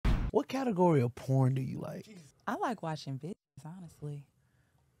What category of porn do you like? I like watching bitches, honestly.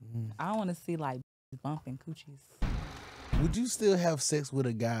 I want to see like bumping coochies. Would you still have sex with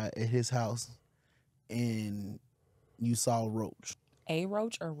a guy at his house and you saw a roach? A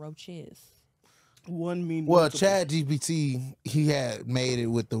roach or roaches? One mean. Well, ChatGPT, he had made it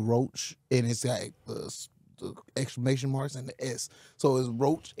with the roach, and it's like the exclamation marks and the S. So it's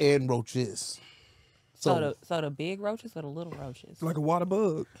roach and roaches. So the big roaches or the little roaches? Like a water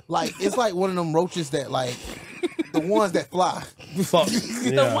bug. Like it's like one of them roaches that like the ones that fly. Fuck.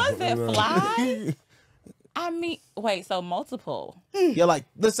 The ones that fly? I mean, wait, so multiple. Yeah, like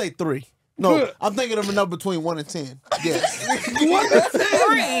let's say 3. No, I'm thinking of a number between 1 and 10. Yes. 1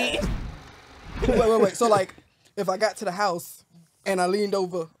 to 10. 3. Wait. So like, if I got to the house and I leaned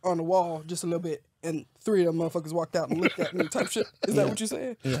over on the wall just a little bit, and 3 of them motherfuckers walked out and looked at me, type shit. Is that what you're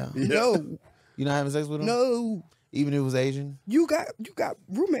saying? Yeah. No. You not having sex with him? No. Even if it was Asian? You got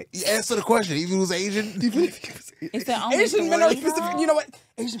roommates. Answer the question. Even if it was Asian? Even if it was Is that only Asian men are three? specific. You know what?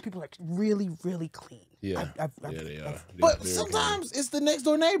 Asian people are really, really clean. Yeah. Yeah, they are. But sometimes it's the next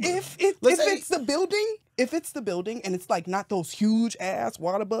door neighbor. If Let's say- it's the building, and it's like not those huge ass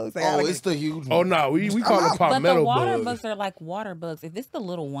water bugs. Like, Oh, it's the huge one. Oh no, we call them But the palmetto water bugs. bugs are like water bugs. If it's the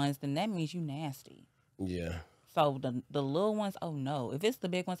little ones, then that means you nasty. Yeah. So the little ones, oh no. If it's the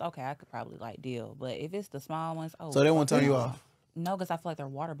big ones, okay, I could probably like deal. But if it's the small ones, oh. So they won't turn you no. off? No, because I feel like they're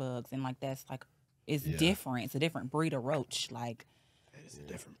water bugs, and like that's like it's different. It's a different breed of roach. Like It's a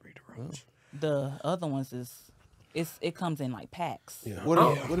different breed of roach. the other ones it comes in like packs. Yeah.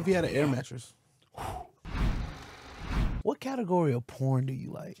 What if he had an air mattress? What category of porn do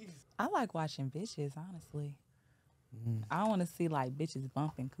you like? I like watching bitches, honestly. I want to see like bitches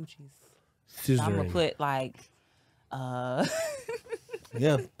bumping coochies. So I'm gonna put like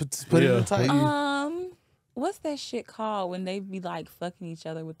Yeah, put it in the title. what's that shit called when they be like fucking each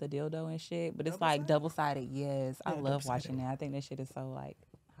other with the dildo and shit? But it's like double-sided. Yes, I love watching that. I think that shit is so like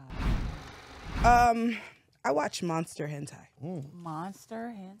hot. I watch monster hentai.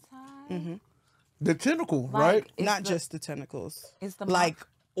 Monster hentai. The tentacle, Like, right? it's Not the- just the tentacles. It's the Like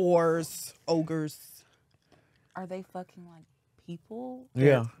ogres. Are they fucking like people?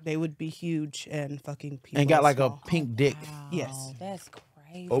 Yeah. They would be huge and fucking people. And got like a small. pink dick. Yes. Oh, that's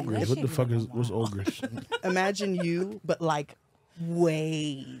crazy. Ogres. That What shit the fuck really is what's wild. ogres? Imagine you, but like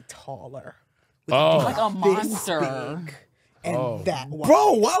way taller. With Oh. Like a this monster. big and that wide.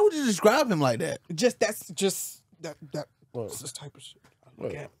 Bro, why would you describe him like that? That's the type of shit I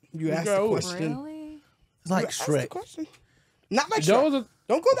look at. You asked the go. question. Really? It's like You asked the Shrek. question. Not like That Shrek. was a-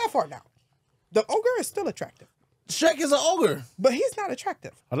 Don't go that far now. The ogre is still attractive, Shrek is an ogre. but he's not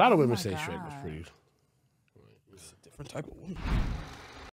attractive. A lot of women my say Shrek was God. pretty. It's a different type of woman.